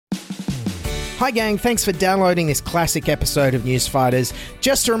Hi gang, thanks for downloading this classic episode of Newsfighters.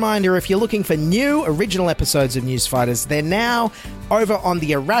 Just a reminder, if you're looking for new original episodes of Newsfighters, they're now over on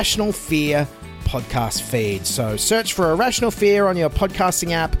the Irrational Fear podcast feed. So search for Irrational Fear on your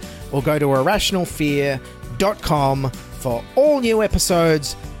podcasting app or go to irrationalfear.com for all new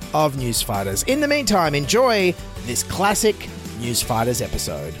episodes of Newsfighters. In the meantime, enjoy this classic Newsfighters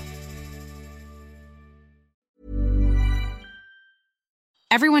episode.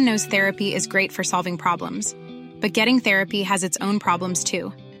 Everyone knows therapy is great for solving problems, but getting therapy has its own problems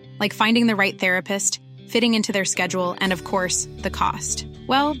too, like finding the right therapist, fitting into their schedule, and of course, the cost.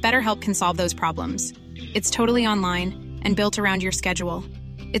 Well, BetterHelp can solve those problems. It's totally online and built around your schedule.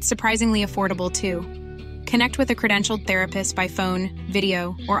 It's surprisingly affordable too. Connect with a credentialed therapist by phone,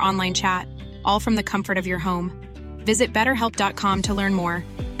 video, or online chat, all from the comfort of your home. Visit BetterHelp.com to learn more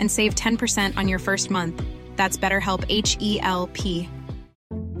and save 10% on your first month. That's BetterHelp, H-E-L-P.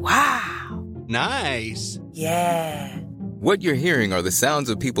 Wow. Nice. Yeah. What you're hearing are the sounds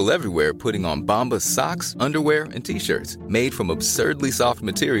of people everywhere putting on Bombas socks, underwear, and T-shirts made from absurdly soft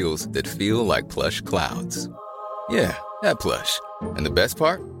materials that feel like plush clouds. Yeah, that plush. And the best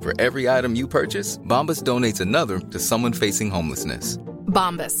part? For every item you purchase, Bombas donates another to someone facing homelessness.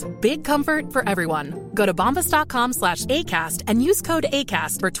 Bombas. Big comfort for everyone. Go to bombas.com/ACAST and use code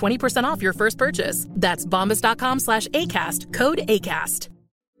ACAST for 20% off your first purchase. That's bombas.com/ACAST. Code ACAST.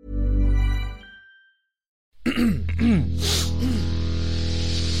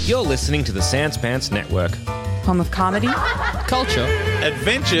 You're listening to the Sans Pants Network. Home of comedy, Culture.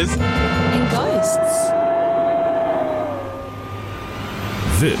 Adventures. and ghosts.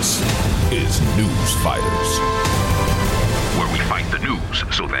 This is Newsfighters, where we fight the news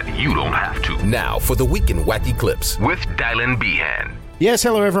so that you don't have to. Now for the week in wacky clips With Dylan Behan. Yes,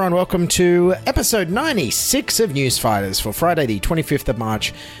 hello everyone. Welcome to episode 96 of Newsfighters for Friday, the 25th of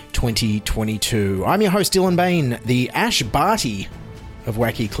March, 2022. I'm your host, Dylan Bain, the Ash Barty of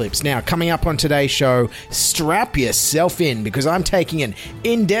Wacky Clips. Now, coming up on today's show, strap yourself in because I'm taking an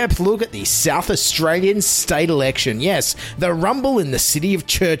in-depth look at the South Australian state election. Yes, the rumble in the city of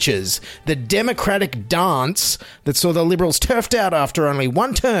churches, the democratic dance that saw the Liberals turfed out after only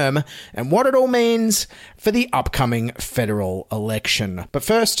one term, and what it all means for the upcoming federal election. But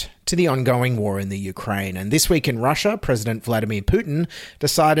first, to the ongoing war in the Ukraine. And this week in Russia, President Vladimir Putin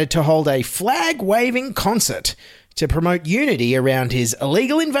decided to hold a flag-waving concert to promote unity around his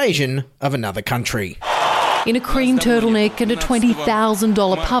illegal invasion of another country. In a cream turtleneck and a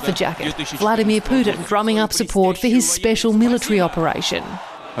 $20,000 puffer jacket, Vladimir Putin drumming up support for his special military operation,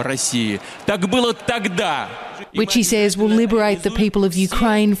 which he says will liberate the people of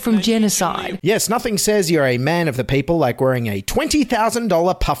Ukraine from genocide. Yes, nothing says you're a man of the people like wearing a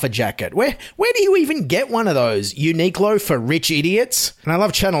 $20,000 puffer jacket. Where do you even get one of those? Uniqlo for rich idiots? And I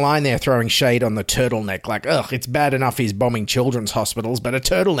love Channel 9 there throwing shade on the turtleneck. Like, ugh, it's bad enough he's bombing children's hospitals, but a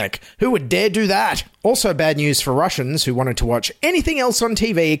turtleneck. Who would dare do that? Also bad news for Russians who wanted to watch anything else on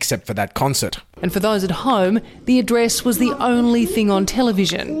TV except for that concert. And for those at home, the address was the only thing on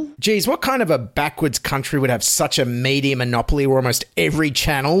television. Geez, what kind of a backwards country would have such a media monopoly where almost every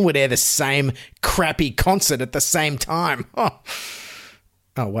channel would air the same crappy concert at the same time? Oh,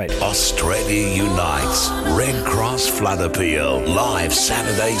 wait. Australia Unites, Red Cross Flood Appeal, live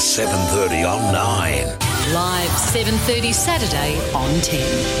Saturday 7:30 on 9. Live 7:30 Saturday on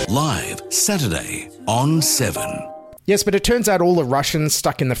 10. Live Saturday on 7. Yes, but it turns out all the Russians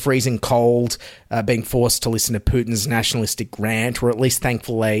stuck in the freezing cold, being forced to listen to Putin's nationalistic rant, or at least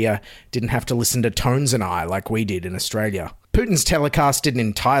thankful they didn't have to listen to Tones and I like we did in Australia. Putin's telecast didn't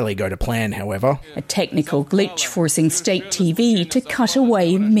entirely go to plan, however. A technical glitch forcing state TV to cut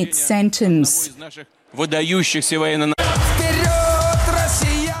away mid-sentence.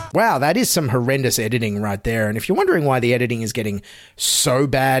 Wow, that is some horrendous editing right there. And if you're wondering why the editing is getting so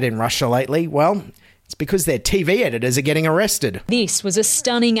bad in Russia lately, well, it's because their TV editors are getting arrested. This was a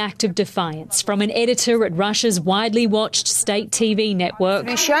stunning act of defiance from an editor at Russia's widely watched state TV network.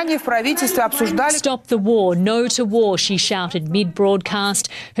 Stop the war, no to war, she shouted mid-broadcast.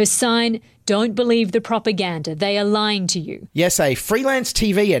 Her sign, don't believe the propaganda, they are lying to you. Yes, a freelance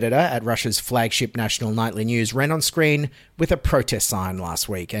TV editor at Russia's flagship national nightly news ran on screen with a protest sign last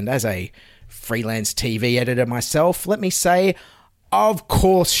week. And as a freelance TV editor myself, let me say, of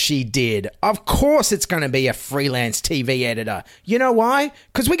course she did. Of course it's going to be a freelance TV editor. You know why?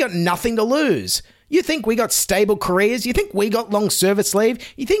 Because we got nothing to lose. You think we got stable careers? You think we got long service leave?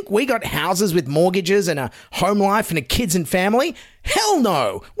 You think we got houses with mortgages and a home life and a kids and family? Hell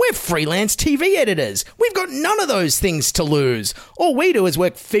no! We're freelance TV editors. We've got none of those things to lose. All we do is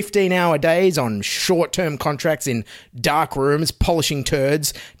work 15-hour days on short-term contracts in dark rooms, polishing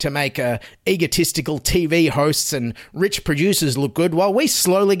turds to make egotistical TV hosts and rich producers look good while we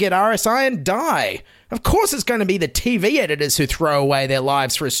slowly get RSI and die. Of course it's going to be the TV editors who throw away their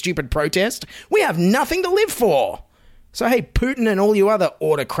lives for a stupid protest. We have nothing to live for. So hey, Putin and all you other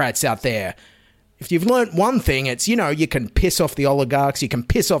autocrats out there, if you've learnt one thing, it's, you can piss off the oligarchs, you can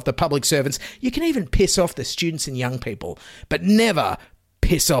piss off the public servants, you can even piss off the students and young people, but never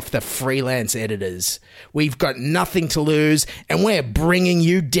piss off the freelance editors. We've got nothing to lose, and we're bringing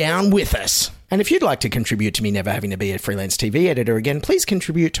you down with us. And if you'd like to contribute to me never having to be a freelance TV editor again, please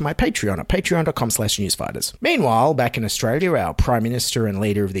contribute to my Patreon at patreon.com/newsfighters. Meanwhile, back in Australia, our Prime Minister and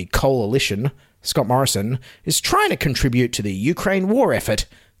leader of the coalition, Scott Morrison, is trying to contribute to the Ukraine war effort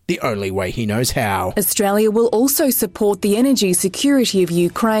the only way he knows how. Australia will also support the energy security of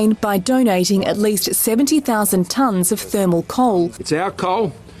Ukraine by donating at least 70,000 tonnes of thermal coal. It's our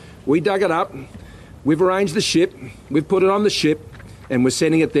coal. We dug it up. We've arranged the ship. We've put it on the ship. And we're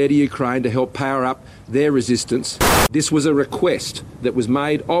sending it there to Ukraine to help power up their resistance. This was a request that was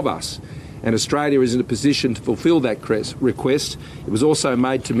made of us, and Australia is in a position to fulfil that request. It was also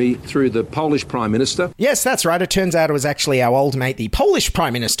made to me through the Polish Prime Minister. Yes, that's right. It turns out it was actually our old mate, the Polish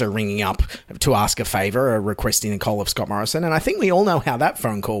Prime Minister, ringing up to ask a favour, requesting the call of Scott Morrison, and I think we all know how that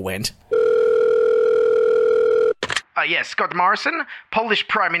phone call went. Yes, Scott Morrison, Polish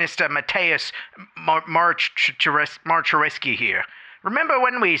Prime Minister Mateusz Morawiecki here. Remember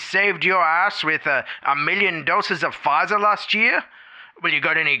when we saved your ass with 1 million doses of Pfizer last year? Well, you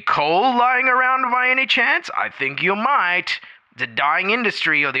got any coal lying around by any chance? I think you might. It's a dying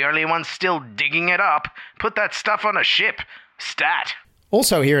industry. You're the only one still digging it up. Put that stuff on a ship. Stat.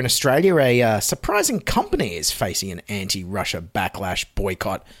 Also here in Australia, a surprising company is facing an anti-Russia backlash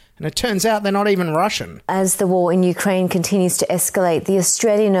boycott. And it turns out they're not even Russian. As the war in Ukraine continues to escalate, the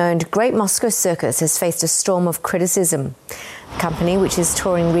Australian-owned Great Moscow Circus has faced a storm of criticism. The company, which is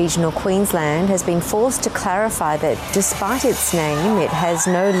touring regional Queensland, has been forced to clarify that despite its name, it has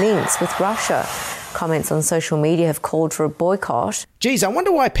no links with Russia. Comments on social media have called for a boycott. Geez, I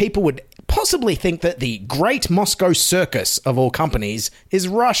wonder why people would possibly think that the Great Moscow Circus, of all companies, is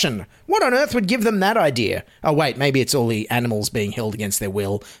Russian. What on earth would give them that idea? Oh wait, maybe it's all the animals being held against their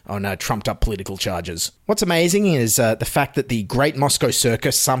will on trumped-up political charges. What's amazing is the fact that the Great Moscow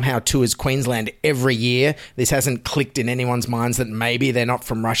Circus somehow tours Queensland every year. This hasn't clicked in anyone's minds that maybe they're not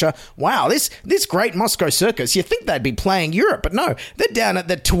from Russia. Wow, this Great Moscow Circus, you'd think they'd be playing Europe, but no, they're down at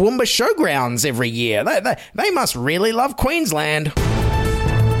the Toowoomba Showgrounds every year. They must really love Queensland.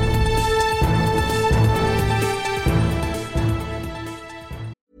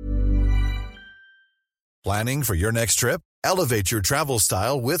 Planning for your next trip? Elevate your travel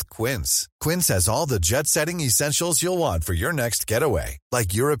style with Quince. Quince has all the jet-setting essentials you'll want for your next getaway,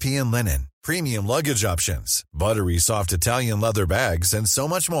 like European linen, premium luggage options, buttery soft Italian leather bags, and so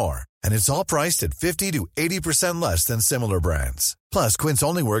much more. And it's all priced at 50 to 80% less than similar brands. Plus, Quince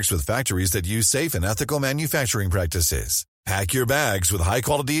only works with factories that use safe and ethical manufacturing practices. Pack your bags with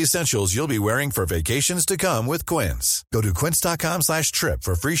high-quality essentials you'll be wearing for vacations to come with Quince. Go to quince.com/trip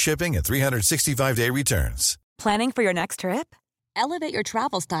for free shipping and 365-day returns. Planning for your next trip? Elevate your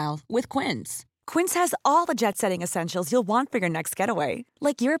travel style with Quince. Quince has all the jet-setting essentials you'll want for your next getaway,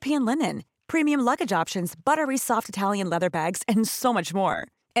 like European linen, premium luggage options, buttery soft Italian leather bags, and so much more.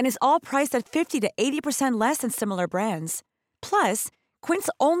 And is all priced at 50 to 80% less than similar brands. Plus,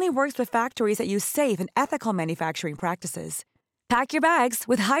 Quince only works with factories that use safe and ethical manufacturing practices. Pack your bags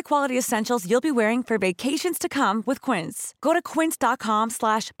with high-quality essentials you'll be wearing for vacations to come with Quince. Go to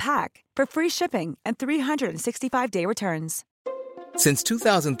quince.com/pack for free shipping and 365-day returns. Since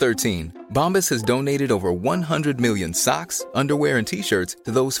 2013, Bombas has donated over 100 million socks, underwear, and T-shirts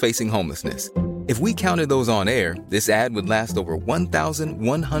to those facing homelessness. If we counted those on air, this ad would last over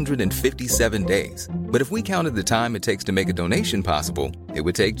 1,157 days. But if we counted the time it takes to make a donation possible, it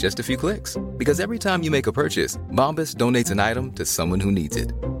would take just a few clicks. Because every time you make a purchase, Bombas donates an item to someone who needs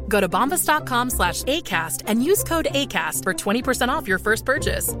it. Go to bombas.com/ACAST and use code ACAST for 20% off your first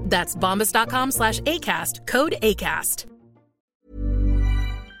purchase. That's bombas.com/ACAST, code ACAST.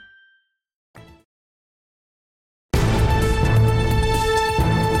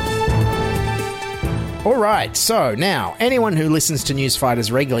 All right, so now, anyone who listens to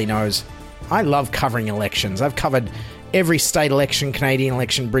Newsfighters regularly knows I love covering elections. I've covered every state election, Canadian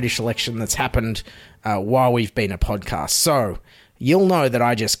election, British election that's happened while we've been a podcast. So, you'll know that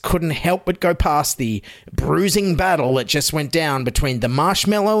I just couldn't help but go past the bruising battle that just went down between the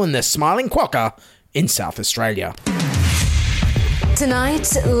marshmallow and the smiling quokka in South Australia.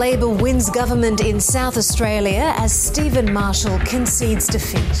 Tonight, Labor wins government in South Australia as Stephen Marshall concedes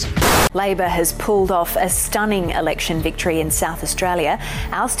defeat. Labor has pulled off a stunning election victory in South Australia,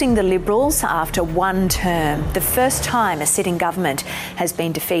 ousting the Liberals after one term. The first time a sitting government has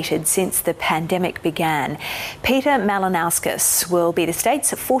been defeated since the pandemic began. Peter Malinauskas will be the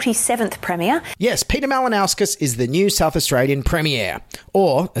state's 47th Premier. Yes, Peter Malinauskas is the new South Australian Premier,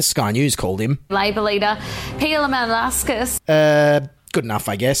 or, as Sky News called him, Labor leader Peter Malinauskas. Good enough,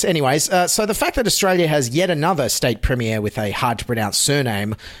 I guess. Anyways, so the fact that Australia has yet another state premier with a hard-to-pronounce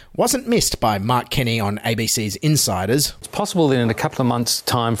surname wasn't missed by Mark Kenny on ABC's Insiders. It's possible that in a couple of months'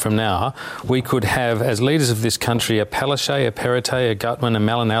 time from now, we could have, as leaders of this country, a Palaszczuk, a Perrottet, a Gutman, a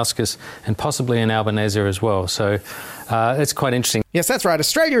Malinauskas, and possibly an Albanese as well. So it's quite interesting. Yes, that's right.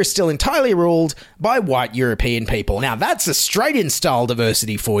 Australia is still entirely ruled by white European people. Now, that's Australian-style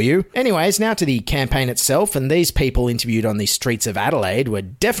diversity for you. Anyways, now to the campaign itself, and these people interviewed on the streets of Adelaide were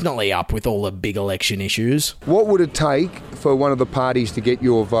definitely up with all the big election issues. What would it take for one of the parties to get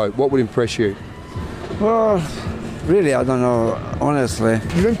your vote? What would impress you? Well, really, I don't know, honestly.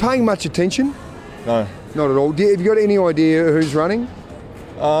 You've been paying much attention? No. Not at all. Have you got any idea who's running?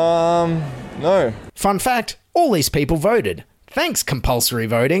 No. Fun fact, all these people voted. Thanks, compulsory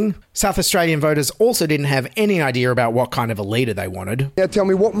voting. South Australian voters also didn't have any idea about what kind of a leader they wanted. Now tell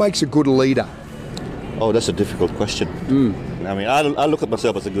me, what makes a good leader? Oh, that's a difficult question. I mean, I look at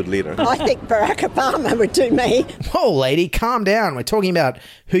myself as a good leader. I think Barack Obama would do me. Whoa, lady, calm down. We're talking about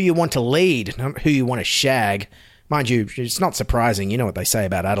who you want to lead, not who you want to shag. Mind you, it's not surprising. You know what they say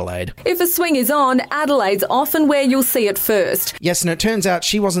about Adelaide. If a swing is on, Adelaide's often where you'll see it first. Yes, and it turns out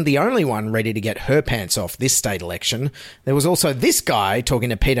she wasn't the only one ready to get her pants off this state election. There was also this guy talking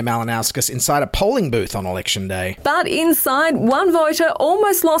to Peter Malinauskas inside a polling booth on election day. But inside, one voter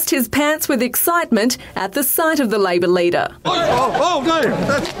almost lost his pants with excitement at the sight of the Labor leader. Oh, no,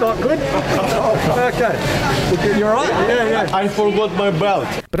 that's not good. Okay. You're right? Yeah. I forgot my belt.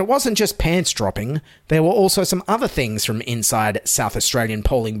 But it wasn't just pants dropping. There were also some other things from inside South Australian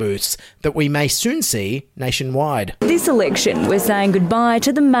polling booths that we may soon see nationwide. This election, we're saying goodbye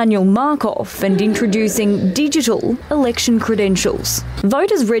to the manual mark-off and introducing digital election credentials.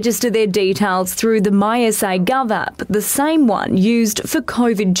 Voters register their details through the MySA Gov app, the same one used for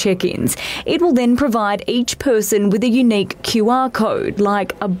COVID check-ins. It will then provide each person with a unique QR code,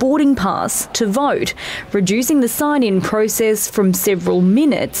 like a boarding pass, to vote, reducing the sign-in process from several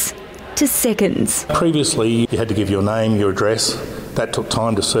minutes to seconds. Previously, you had to give your name, your address. That took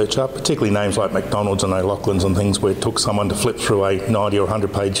time to search up, particularly names like McDonald's and O'Loughlin's and things where it took someone to flip through a 90 or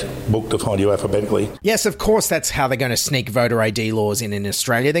 100-page book to find you alphabetically. Yes, of course, that's how they're going to sneak voter ID laws in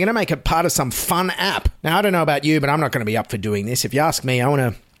Australia. They're going to make it part of some fun app. Now, I don't know about you, but I'm not going to be up for doing this. If you ask me, I want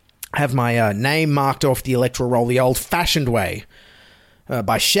to have my name marked off the electoral roll the old-fashioned way.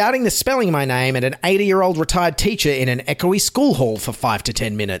 By shouting the spelling of my name at an 80-year-old retired teacher in an echoey school hall for 5 to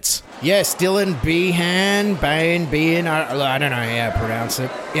 10 minutes. Yes, Dylan Behan, Bain, Behan, I don't know how to pronounce it.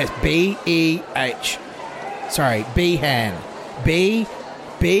 Yes, B-E-H. Sorry, Behan. B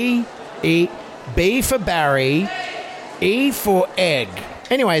for Barry, E for egg.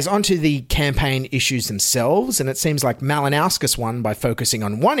 Anyways, onto the campaign issues themselves, and it seems like Malinauskas won by focusing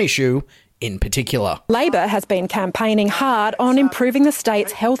on one issue in particular. Labor has been campaigning hard on improving the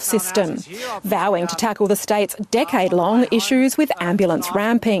state's health system, vowing to tackle the state's decade-long issues with ambulance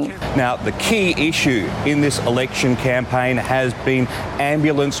ramping. Now, the key issue in this election campaign has been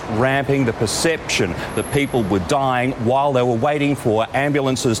ambulance ramping, the perception that people were dying while they were waiting for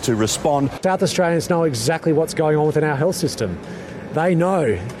ambulances to respond. South Australians know exactly what's going on within our health system. They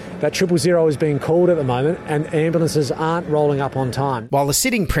know that 000 is being called at the moment and ambulances aren't rolling up on time. While the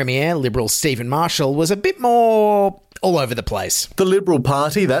sitting Premier, Liberal Stephen Marshall, was a bit more all over the place. The Liberal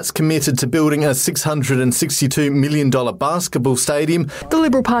Party, that's committed to building a $662 million basketball stadium. The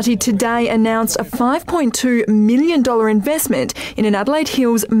Liberal Party today announced a $5.2 million investment in an Adelaide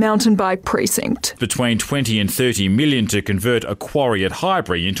Hills mountain bike precinct. Between 20 and 30 million to convert a quarry at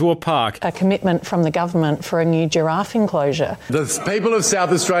Highbury into a park. A commitment from the government for a new giraffe enclosure. The people of South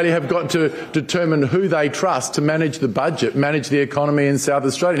Australia have got to determine who they trust to manage the budget, manage the economy in South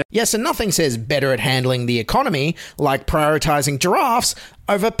Australia. Yes, and nothing says better at handling the economy like prioritising giraffes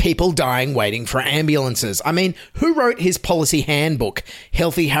over people dying waiting for ambulances. I mean, who wrote his policy handbook?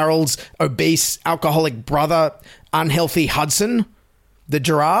 Healthy Harold's obese alcoholic brother, unhealthy Hudson? The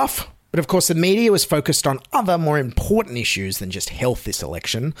giraffe? But of course, the media was focused on other more important issues than just health this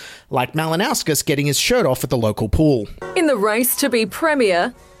election, like Malinowskis getting his shirt off at the local pool. In the race to be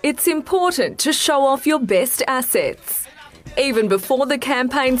Premier, it's important to show off your best assets. Even before the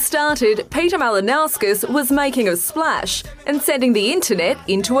campaign started, Peter Malinowskis was making a splash and sending the internet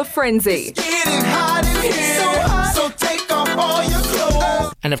into a frenzy.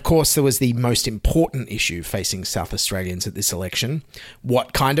 And of course, there was the most important issue facing South Australians at this election: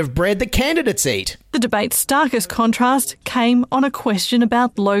 what kind of bread the candidates eat. The debate's starkest contrast came on a question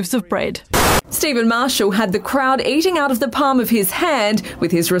about loaves of bread. Stephen Marshall had the crowd eating out of the palm of his hand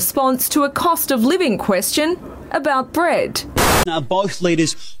with his response to a cost of living question about bread. Now, both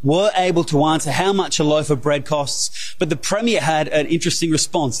leaders were able to answer how much a loaf of bread costs, but the Premier had an interesting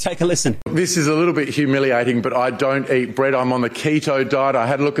response. Take a listen. This is a little bit humiliating, but I don't eat bread. I'm on the keto diet. I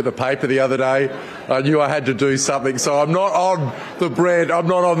had a look at the paper the other day. I knew I had to do something, so I'm not on the bread. I'm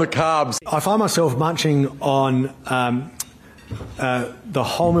not on the carbs. I find myself munching on the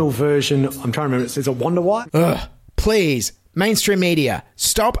wholemeal version. I'm trying to remember. It's a Wonder White. Ugh, please. Mainstream media,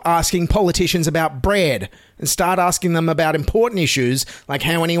 stop asking politicians about bread and start asking them about important issues like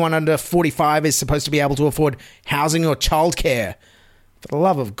how anyone under 45 is supposed to be able to afford housing or childcare. For the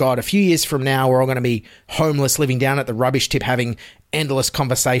love of God, a few years from now, we're all going to be homeless, living down at the rubbish tip, having endless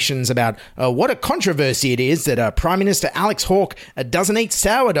conversations about what a controversy it is that Prime Minister Alex Hawke doesn't eat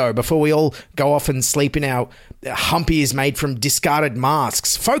sourdough before we all go off and sleep in our humpies made from discarded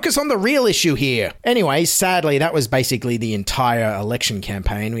masks. Focus on the real issue here. Anyway, sadly, that was basically the entire election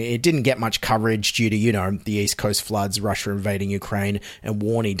campaign. It didn't get much coverage due to, the East Coast floods, Russia invading Ukraine, and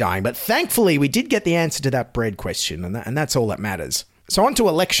Warney dying. But thankfully, we did get the answer to that bread question, and that's all that matters. So on to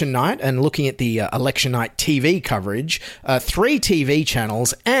election night, and looking at the election night TV coverage, 3 TV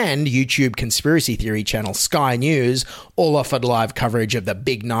channels and YouTube conspiracy theory channel Sky News all offered live coverage of the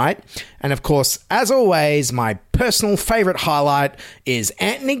big night. And of course, as always, my personal favourite highlight is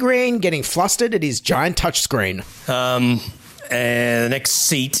Anthony Green getting flustered at his giant touchscreen. The next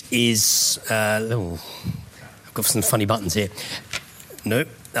seat is... I've got some funny buttons here. Nope,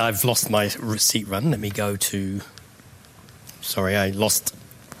 I've lost my seat run. Let me go to... Sorry, I lost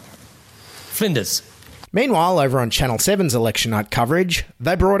Flinders. Meanwhile, over on Channel 7's election night coverage,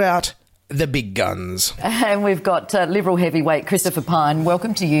 they brought out the big guns. And we've got Liberal heavyweight Christopher Pyne.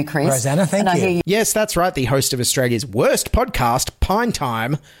 Welcome to you, Chris. Rosanna, thank you. Yes, that's right. The host of Australia's worst podcast, Pine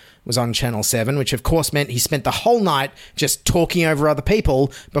Time, was on Channel 7, which of course meant he spent the whole night just talking over other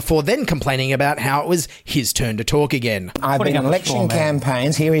people before then complaining about how it was his turn to talk again. I've been in election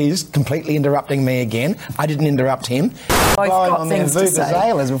campaigns. Here he is completely interrupting me again. I didn't interrupt him. Both got things to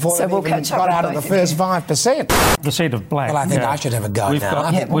say. Before so we'll catch got out of the first 5%. The seat of black. Well, I think I should have a go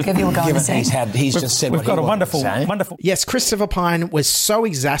now. We'll give you a go. He's just said we've got a wonderful. Yes, Christopher Pyne was so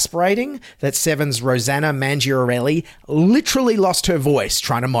exasperating that Seven's Rosanna Mangiarelli literally lost her voice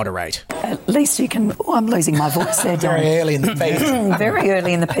trying to moderate. At least you can... Oh, I'm losing my voice there, Don. Very early in the piece. Very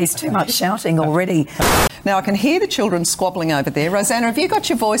early in the piece. Too much shouting already. Now, I can hear the children squabbling over there. Rosanna, have you got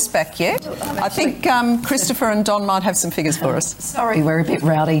your voice back yet? I think Christopher and Don might have some figures for us. Sorry, we're a bit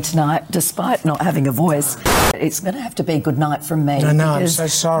rowdy tonight, despite not having a voice. It's going to have to be a good night from me. No, I'm so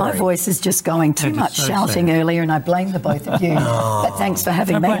sorry. My voice is just going too much shouting earlier, and I blame the both of you. But thanks for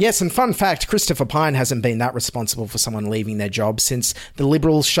having me. Yes, and fun fact, Christopher Pyne hasn't been that responsible for someone leaving their job since the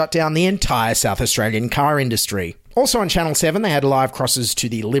Liberals shut down the entire South Australian car industry. Also on Channel 7, they had live crosses to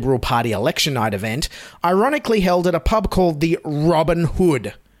the Liberal Party election night event, ironically held at a pub called the Robin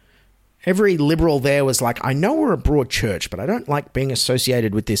Hood. Every Liberal there was like, I know we're a broad church, but I don't like being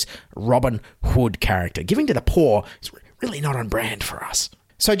associated with this Robin Hood character. Giving to the poor is really not on brand for us.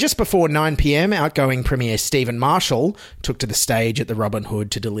 So just before 9 p.m, outgoing Premier Stephen Marshall took to the stage at the Robin Hood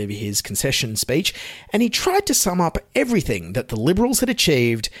to deliver his concession speech, and he tried to sum up everything that the Liberals had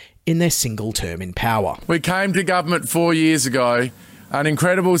achieved in their single term in power. We came to government 4 years ago, an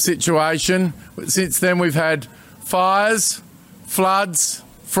incredible situation. Since then we've had fires, floods,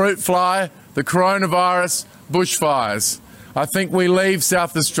 fruit fly, the coronavirus, bushfires. I think we leave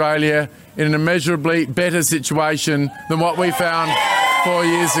South Australia in an immeasurably better situation than what we found 4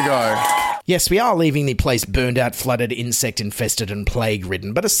 years ago. Yes, we are leaving the place burned out, flooded, insect-infested and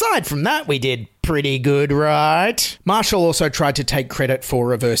plague-ridden, but aside from that, we did pretty good, right? Marshall also tried to take credit for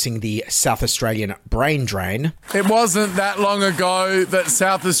reversing the South Australian brain drain. It wasn't that long ago that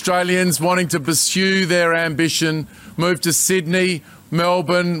South Australians wanting to pursue their ambition moved to Sydney,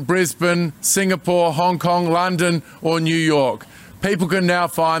 Melbourne, Brisbane, Singapore, Hong Kong, London or New York. People can now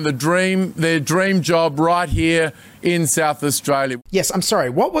find their dream job right here in South Australia. Yes, I'm sorry.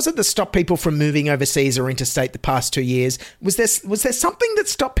 What was it that stopped people from moving overseas or interstate the past 2 years? Was there something that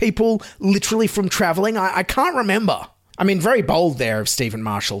stopped people literally from travelling? I can't remember. I mean, very bold there of Stephen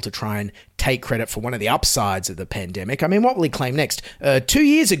Marshall to try and take credit for one of the upsides of the pandemic. I mean, what will he claim next? 2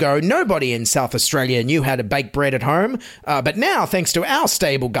 years ago, nobody in South Australia knew how to bake bread at home. But now, thanks to our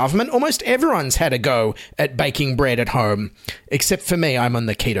stable government, almost everyone's had a go at baking bread at home. Except for me, I'm on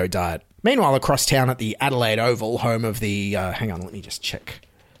the keto diet. Meanwhile, across town at the Adelaide Oval, home of the... hang on, let me just check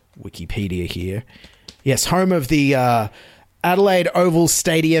Wikipedia here. Yes, home of the Adelaide Oval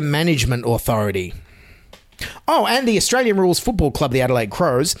Stadium Management Authority. Oh, and the Australian Rules Football Club, the Adelaide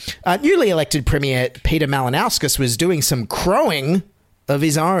Crows. Newly elected Premier Peter Malinauskas was doing some crowing of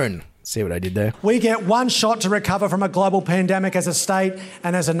his own. See what I did there? We get one shot to recover from a global pandemic as a state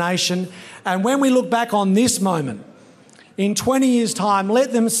and as a nation. And when we look back on this moment, in 20 years' time,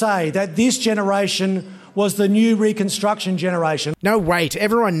 let them say that this generation was the new Reconstruction generation. No, wait.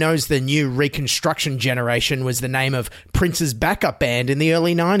 Everyone knows the new Reconstruction generation was the name of Prince's backup band in the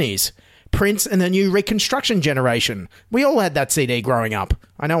early 90s. Prince and the new Reconstruction generation. We all had that CD growing up.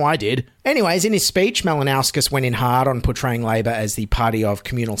 I know I did. Anyways, in his speech, Malinauskas went in hard on portraying Labor as the party of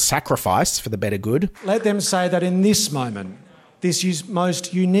communal sacrifice for the better good. Let them say that in this moment, this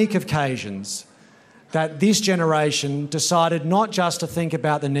most unique of occasions, that this generation decided not just to think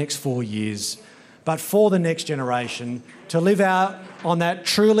about the next 4 years, but for the next generation to live out on that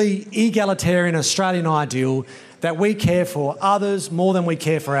truly egalitarian Australian ideal that we care for others more than we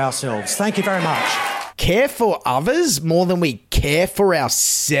care for ourselves. Thank you very much. Care for others more than we care for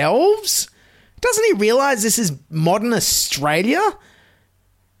ourselves? Doesn't he realise this is modern Australia?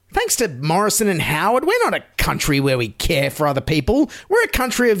 Thanks to Morrison and Howard, we're not a country where we care for other people. We're a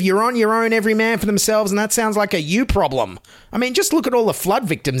country of you're on your own, every man for themselves, and that sounds like a you problem. I mean, just look at all the flood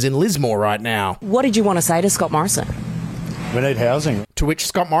victims in Lismore right now. What did you want to say to Scott Morrison? We need housing. To which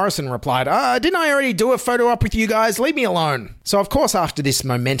Scott Morrison replied, didn't I already do a photo op with you guys? Leave me alone. So, of course, after this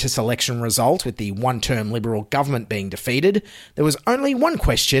momentous election result with the one-term Liberal government being defeated, there was only one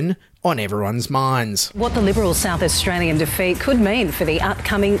question on everyone's minds. What the Liberal South Australian defeat could mean for the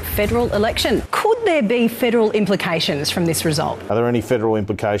upcoming federal election. Could there be federal implications from this result? Are there any federal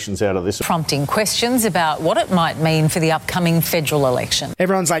implications out of this? Prompting questions about what it might mean for the upcoming federal election.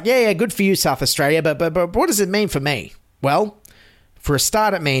 Everyone's like, yeah, good for you, South Australia, but what does it mean for me? Well, for a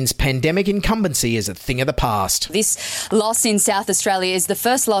start, it means pandemic incumbency is a thing of the past. This loss in South Australia is the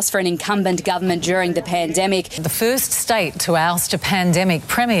first loss for an incumbent government during the pandemic. The first state to oust a pandemic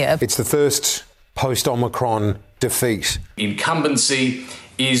premier. It's the first post-Omicron defeat. Incumbency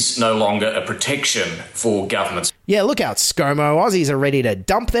is no longer a protection for governments. Yeah, look out, ScoMo. Aussies are ready to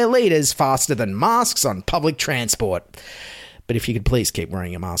dump their leaders faster than masks on public transport. But if you could please keep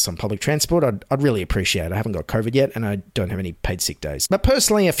wearing a mask on public transport, I'd really appreciate it. I haven't got COVID yet and I don't have any paid sick days. But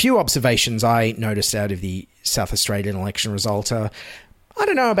personally, a few observations I noticed out of the South Australian election result are, I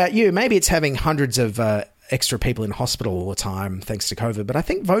don't know about you, maybe it's having hundreds of extra people in hospital all the time thanks to COVID, but I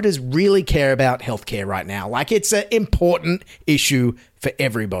think voters really care about healthcare right now. Like, it's an important issue for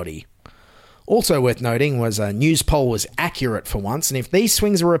everybody. Also worth noting was a news poll was accurate for once, and if these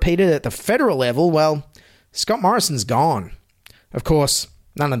swings are repeated at the federal level, well, Scott Morrison's gone. Of course,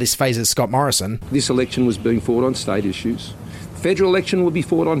 none of this phases Scott Morrison. This election was being fought on state issues. The federal election will be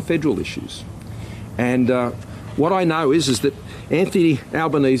fought on federal issues. And what I know is that Anthony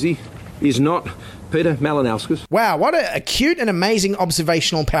Albanese is not Peter Malinauskas. Wow, what a acute and amazing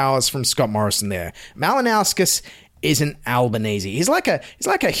observational powers from Scott Morrison there. Malinauskas isn't Albanese. He's like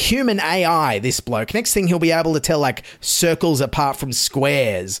a human AI, this bloke. Next thing he'll be able to tell like circles apart from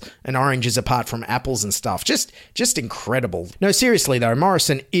squares and oranges apart from apples and stuff. Just incredible. No, seriously though,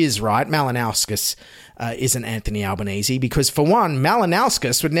 Morrison is right. Malinauskas isn't Anthony Albanese because for one,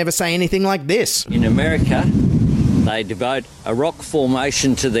 Malinauskas would never say anything like this. In America, they devote a rock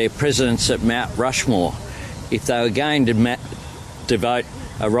formation to their presidents at Mount Rushmore. If they were going to devote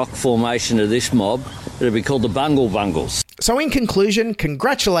a rock formation to this mob, it'll be called the Bungle Bungles. So in conclusion,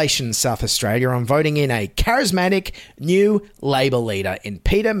 congratulations, South Australia, on voting in a charismatic new Labor leader in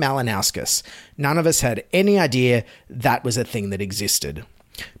Peter Malinauskas. None of us had any idea that was a thing that existed.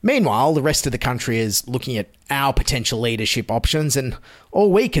 Meanwhile, the rest of the country is looking at our potential leadership options, and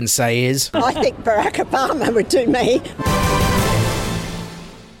all we can say is... I think Barack Obama would do me.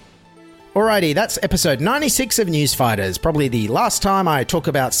 Alrighty, that's episode 96 of Newsfighters, probably the last time I talk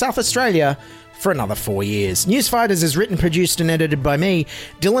about South Australia for another 4 years. Newsfighters is written, produced and edited by me,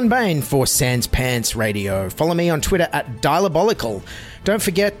 Dylan Bain, for Sans Pants Radio. Follow me on Twitter at Diabolical. Don't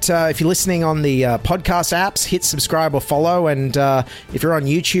forget, if you're listening on the podcast apps, hit subscribe or follow, and if you're on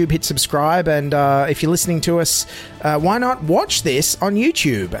YouTube, hit subscribe, and if you're listening to us, why not watch this on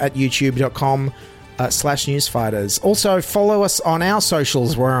YouTube at youtube.com/Newsfighters. Also, follow us on our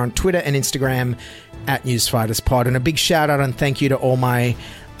socials. We're on Twitter and Instagram at NewsFightersPod. And a big shout out and thank you to all my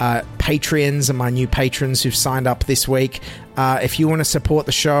Patreons and my new patrons who've signed up this week. If you want to support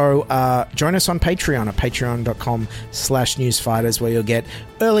the show, join us on Patreon at patreon.com/Newsfighters, where you'll get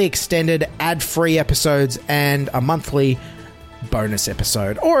early extended ad-free episodes and a monthly bonus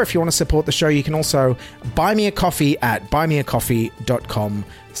episode. Or if you want to support the show, you can also buy me a coffee at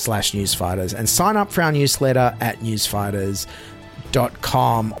buymeacoffee.com/Newsfighters and sign up for our newsletter at newsfighters.com.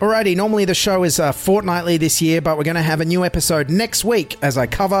 Alrighty, normally the show is fortnightly this year, but we're going to have a new episode next week as I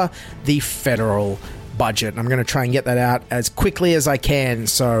cover the federal budget. I'm going to try and get that out as quickly as I can,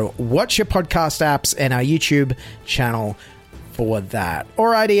 so watch your podcast apps and our YouTube channel for that.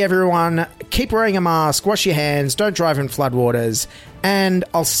 Alrighty, everyone, keep wearing a mask, wash your hands, don't drive in floodwaters, and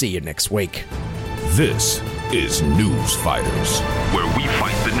I'll see you next week. This is News Fighters, where we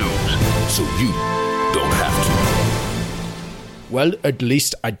fight the news so you don't have to. Well, at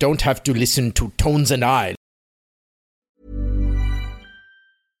least I don't have to listen to Tones and I.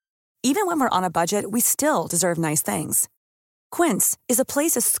 Even when we're on a budget, we still deserve nice things. Quince is a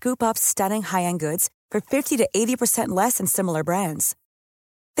place to scoop up stunning high-end goods for 50 to 80% less than similar brands.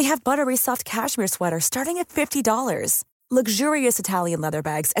 They have buttery soft cashmere sweaters starting at $50, luxurious Italian leather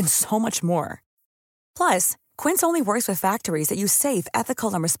bags, and so much more. Plus, Quince only works with factories that use safe,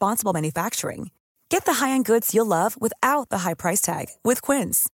 ethical, and responsible manufacturing. Get the high-end goods you'll love without the high price tag with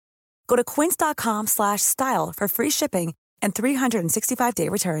Quince. Go to quince.com/style for free shipping and 365-day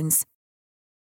returns.